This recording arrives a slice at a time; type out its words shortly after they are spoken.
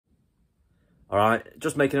Alright,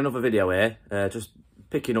 just making another video here, just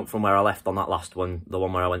picking up from where I left on that last one, the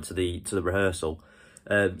one where I went to the rehearsal.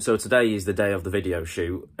 So today is the day of the video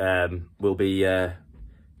shoot. We'll be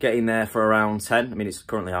getting there for around 10. I mean, it's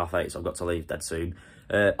currently 8:30, so I've got to leave dead soon.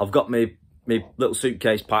 I've got my little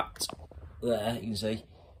suitcase packed there, you can see,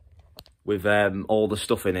 with all the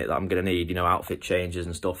stuff in it that I'm going to need, you know, outfit changes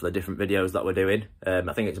and stuff for the different videos that we're doing.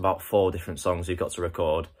 I think it's about 4 different songs we've got to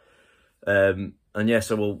record. And yeah,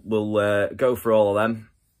 so we'll go for all of them,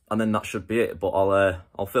 and then that should be it. But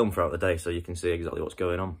I'll film throughout the day so you can see exactly what's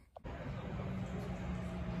going on.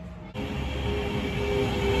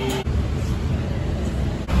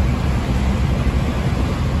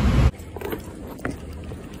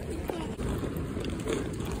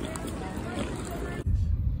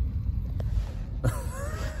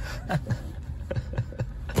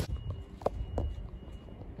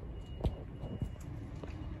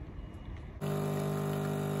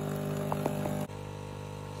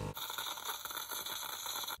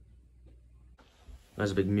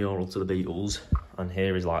 There's a big mural to the Beatles, and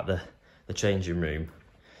here is like the changing room,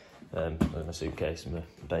 with my suitcase and my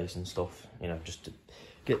bass and stuff, you know, just to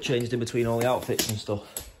get changed in between all the outfits and stuff.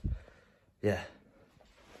 Yeah,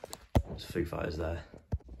 there's Foo Fighters there.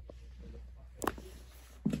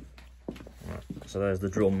 Right, so there's the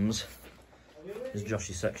drums. There's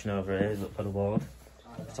Josh's section over here, his little pedal board,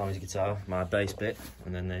 Tommy's guitar, my bass bit,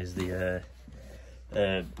 and then there's the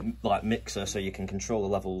like mixer, so you can control the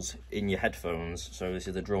levels in your headphones. So this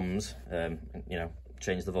is the drums, you know,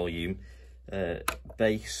 change the volume.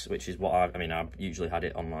 Bass, which is what I've usually had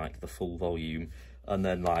it on like the full volume, and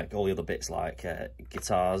then like all the other bits like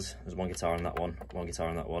guitars. There's one guitar on that one, one guitar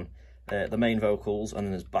on that one. The main vocals, and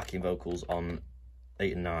then there's backing vocals on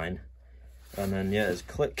 8 and 9, and then yeah, there's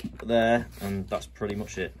click there, and that's pretty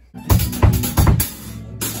much it.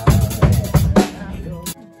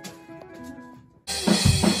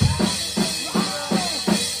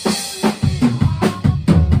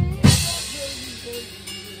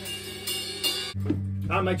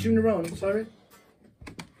 My tune wrong, sorry.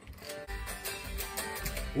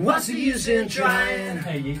 What's the use in trying?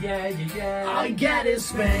 Hey, yeah. All you get is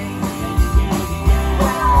Spain. When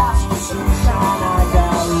I asked for sunshine, I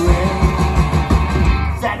got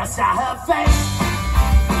rain. Then I saw her face,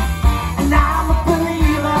 and I'm a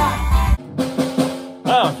believer.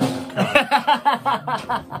 Oh.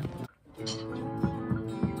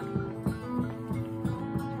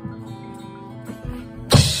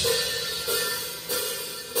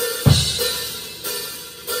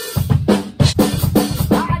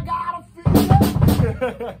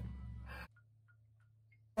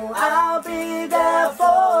 I'll be there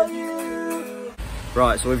for you.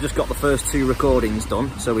 Right, so we've just got the first 2 recordings done.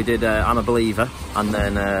 So we did I'm a Believer, and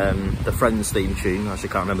then the Friends theme tune, I actually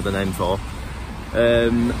can't remember the name for.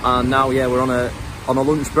 And now, yeah, we're on a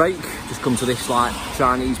lunch break. Just come to this like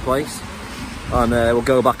Chinese place, and we'll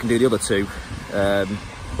go back and do the other 2.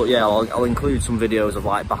 But yeah, I'll include some videos of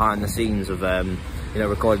like behind the scenes of you know,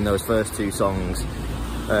 recording those first 2 songs.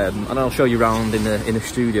 And I'll show you around in the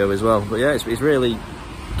studio as well. But yeah, it's really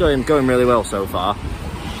going really well so far.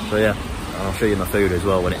 So yeah, I'll show you my food as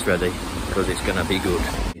well when it's ready, because it's gonna be good.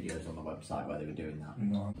 Videos on the website where they were doing that.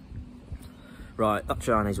 No. Right, that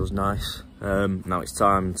Chinese was nice. Now it's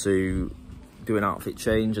time to do an outfit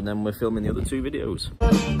change, and then we're filming the other 2 videos.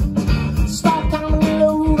 Stop coming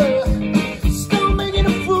over, still making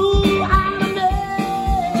a fool out of me.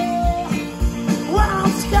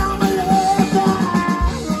 What's coming over?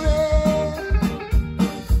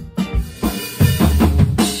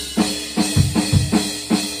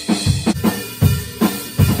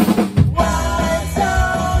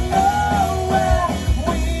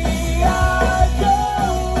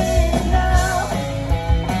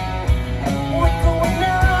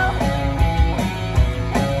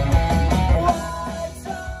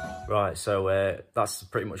 Right, so that's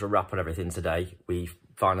pretty much a wrap on everything today. We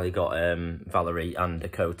finally got Valerie and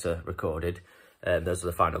Dakota recorded. Those are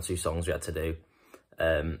the final 2 songs we had to do.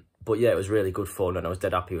 But yeah, it was really good fun, and I was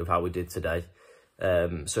dead happy with how we did today.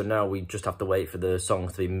 So now we just have to wait for the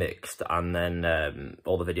songs to be mixed, and then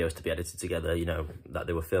all the videos to be edited together, you know, that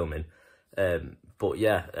they were filming. But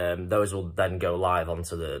yeah, those will then go live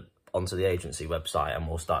onto the agency website, and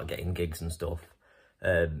we'll start getting gigs and stuff.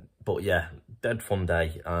 But yeah, dead fun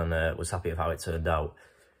day, and was happy with how it turned out.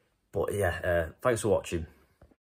 But yeah, thanks for watching.